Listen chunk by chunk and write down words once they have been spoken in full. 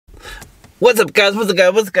What's up, guys? What's up,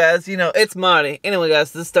 guys? What's up, guys? You know, it's Marty. Anyway,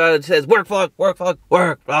 guys, this started says work vlog, work vlog,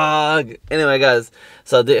 work vlog. Anyway, guys,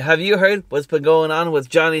 so have you heard what's been going on with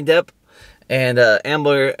Johnny Depp and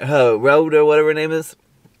Amber Road or whatever her name is?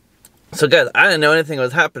 So, guys, I didn't know anything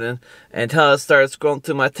was happening until I started scrolling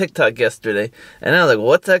through my TikTok yesterday, and I was like,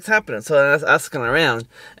 "What the heck's happening?" So I was asking around,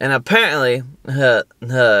 and apparently,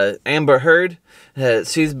 Amber Heard,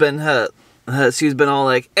 she's been all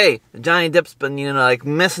like, "Hey, Johnny Depp's been, like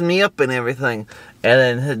messing me up and everything,"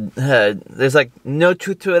 and then there's like no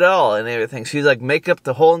truth to it all and everything. She's like make up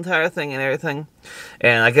the whole entire thing and everything,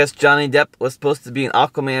 and I guess Johnny Depp was supposed to be an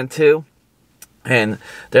Aquaman too, and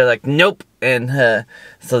they're like, "Nope," and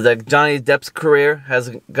so like Johnny Depp's career has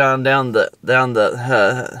gone down the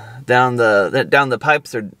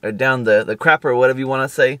pipes or down the crapper or whatever you want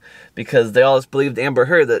to say, because they always believed Amber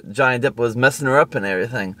Heard that Johnny Depp was messing her up and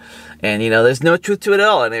everything, and there's no truth to it at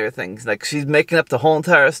all and everything. It's like she's making up the whole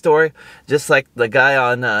entire story, just like the guy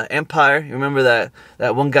on Empire. You remember that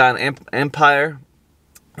one guy on Empire,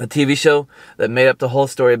 a TV show that made up the whole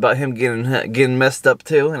story about him getting messed up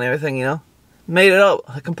too and everything, made it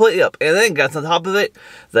up completely up. And then got on top of it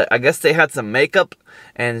that I guess they had some makeup,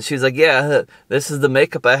 and she's like, "Yeah, this is the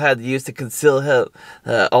makeup I had to use to conceal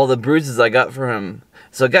all the bruises I got from him."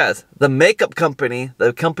 So guys, the makeup company,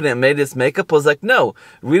 the company that made this makeup, was like, "No,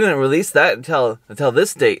 we didn't release that until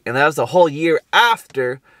this date," and that was a whole year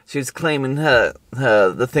after she was claiming the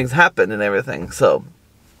things happened and everything. So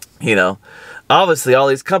obviously all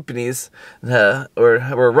these companies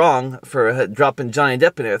were wrong for dropping Johnny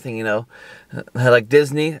Depp and everything, like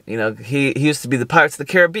Disney, he used to be the Pirates of the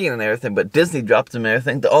Caribbean and everything, but Disney dropped him and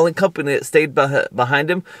everything. The only company that stayed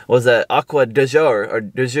behind him was Aqua de Jour, or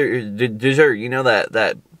de Jour,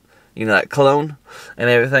 that cologne and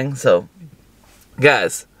everything. So,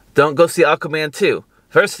 guys, don't go see Aquaman 2.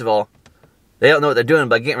 First of all, they don't know what they're doing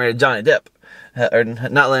by getting rid of Johnny Depp, or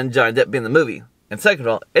not letting Johnny Depp be in the movie. And second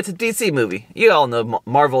of all, it's a DC movie. You all know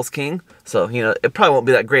Marvel's king, so it probably won't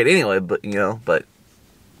be that great anyway. But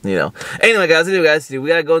Anyway, guys, we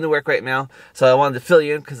gotta go into work right now. So I wanted to fill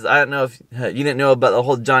you in because I don't know if you didn't know about the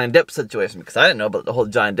whole Johnny Depp situation. Because I didn't know about the whole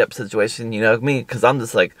Johnny Depp situation. Me, because I'm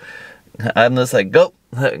just like, go,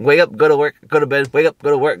 wake up, go to work, go to bed, wake up, go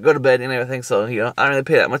to work, go to bed, and everything. So I don't really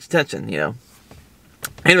pay that much attention.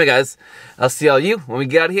 Anyway, guys, I'll see all you when we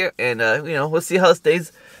get out of here, and we'll see how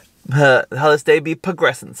this day be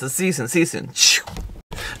progressing. So see you soon.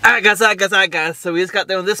 Alright guys, so we just got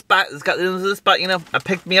down to this spot, I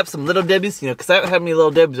picked me up some Little Debbie's, because I haven't had any Little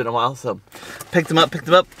Debbie's in a while, so picked them up.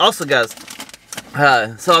 Also, guys,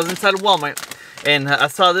 so I was inside of Walmart, and I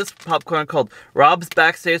saw this popcorn called Rob's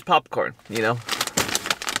Backstage Popcorn,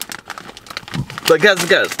 But guys,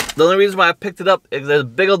 the only reason why I picked it up is there's a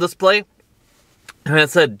big old display, and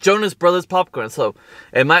it said Jonas Brothers Popcorn, so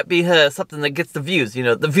it might be something that gets the views,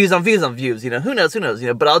 the views on views, who knows,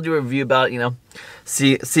 but I'll do a review about it,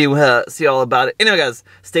 see all about it. Anyway, guys,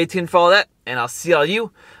 stay tuned for all that, and I'll see all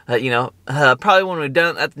you, probably when we're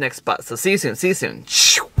done at the next spot, so see you soon.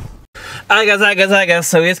 Alright guys,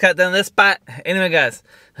 so we just got done this spot. Anyway, guys,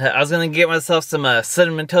 I was gonna get myself some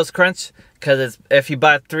Cinnamon Toast Crunch, because if you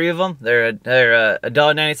buy 3 of them, they're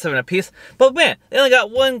 $1.97 a piece. But man, they only got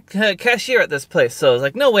one cashier at this place, so it's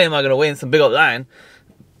like, no way am I gonna wait in some big old line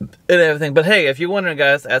and everything. But hey, if you're wondering,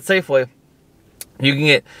 guys, at Safeway, you can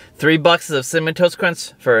get 3 boxes of Cinnamon Toast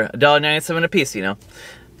Crunch for $1.97 a piece. Maybe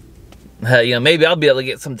I'll be able to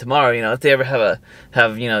get some tomorrow. If they ever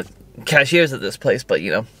have cashiers at this place. But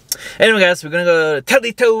Anyway, guys, we're gonna go to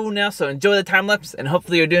Toledo now, so enjoy the time lapse, and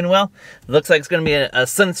hopefully you're doing well. It looks like it's gonna be a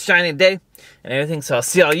sunshiny day and everything, so I'll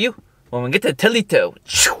see all you when we get to Toledo.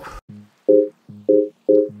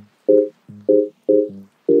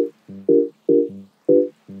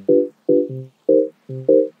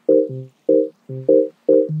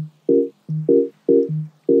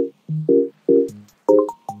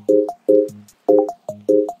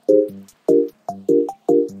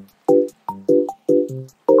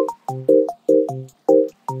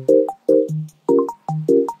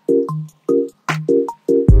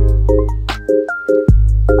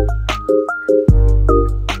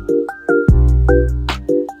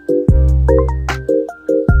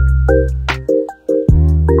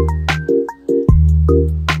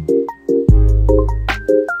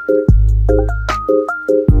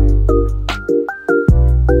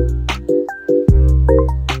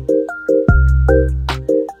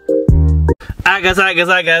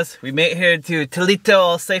 Alright guys, we made it here to Toledo,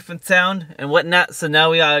 all safe and sound and whatnot. So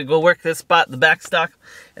now we gotta go work this spot, the back stock,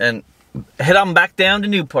 and head on back down to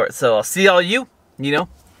Newport. So I'll see all you, when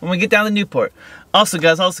we get down to Newport. Also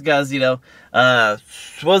guys, what was I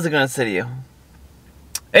gonna say to you?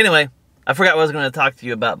 Anyway, I forgot what I was going to talk to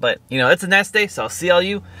you about, but, you know, it's a nice day, so I'll see all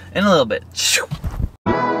you in a little bit.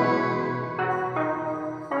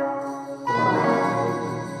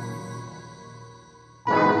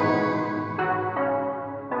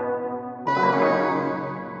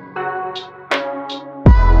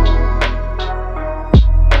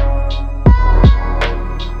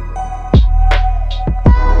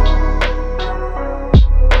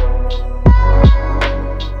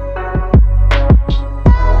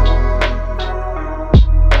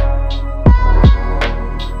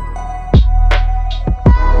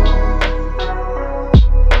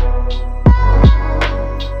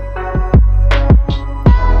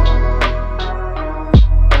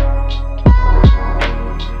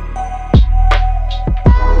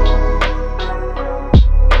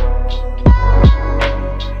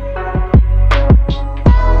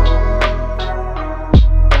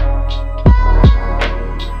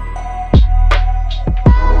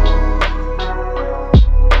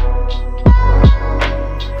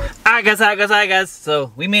 Hi guys,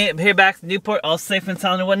 so we made it here back to Newport, all safe and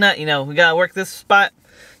sound and whatnot. You know, we gotta work this spot,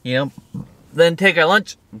 you know, then take our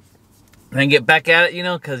lunch, then get back at it, you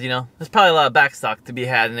know, because, you know, there's probably a lot of backstock to be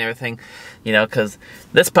had and everything, you know, because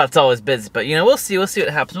this spot's always busy. But, you know, we'll see what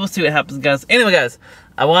happens, guys. Anyway, guys,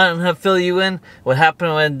 I wanted to fill you in what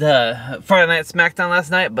happened with Friday Night SmackDown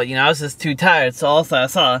last night, but, you know, I was just too tired, so all I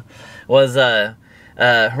saw was Ronda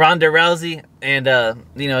Rousey and,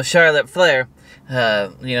 you know, Charlotte Flair,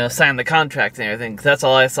 you know, sign the contract and everything. That's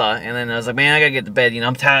all I saw. And then I was like, man, I gotta get to bed. You know,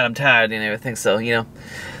 I'm tired and everything. So, you know,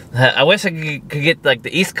 I wish I could get like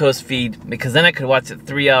the East Coast feed, because then I could watch it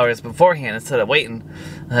 3 hours beforehand instead of waiting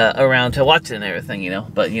around to watch it and everything. You know,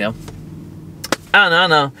 but you know, I don't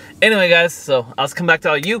know. Anyway, guys, so I'll come back to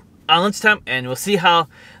all you on lunchtime, and we'll see how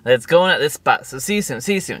it's going at this spot. So see you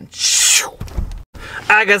soon.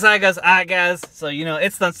 Alright guys, so you know,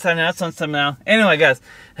 it's lunchtime now, Anyway guys,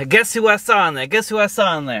 guess who I saw in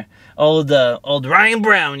there? Old Ryan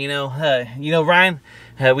Brown, you know Ryan?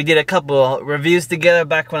 We did a couple reviews together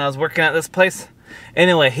back when I was working at this place.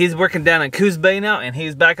 Anyway, he's working down in Coos Bay now, and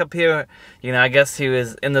he's back up here. You know, I guess he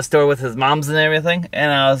was in the store with his moms and everything,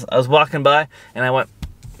 and I was walking by, and I went,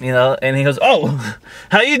 you know, and he goes, oh,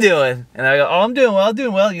 how you doing? And I go, oh, I'm doing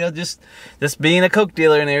well, you know, just being a coke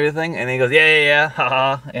dealer and everything. And he goes, yeah,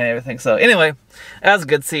 haha, and everything. So anyway, that was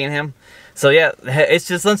good seeing him. So yeah, it's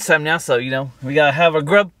just lunchtime now, so, you know, we gotta have our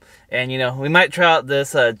grub, and, you know, we might try out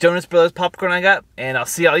this Jonas Brothers popcorn I got, and I'll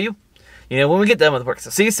see all you know, when we get done with work. So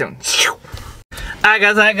see you soon. Alright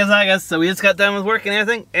guys, so we just got done with work and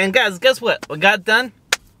everything, and guys, guess what? We got done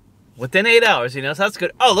within 8 hours, you know, so that's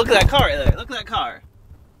good. Oh, look at that car right there, look at that car.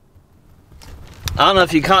 I don't know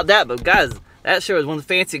if you caught that, but guys, that sure was one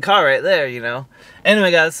fancy car right there, you know.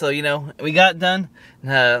 Anyway, guys, so, you know, we got done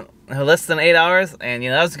less than 8 hours, and, you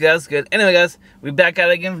know, that was good. Anyway, guys, we'll be back at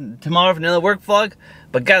it again tomorrow for another work vlog.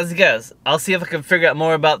 But, guys, I'll see if I can figure out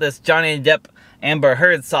more about this Johnny Depp Amber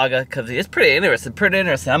Heard saga, because it's pretty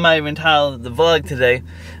interesting. I might even title the vlog today,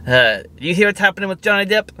 you hear what's happening with Johnny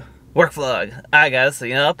Depp? Work vlog. Alright guys, so,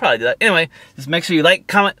 you know, I'll probably do that. Anyway, just make sure you like,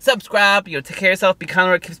 comment, subscribe, you know, take care of yourself, be kind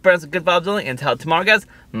of, keep spreading some good vibes only, and until tomorrow guys,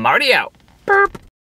 Marty out. Burp.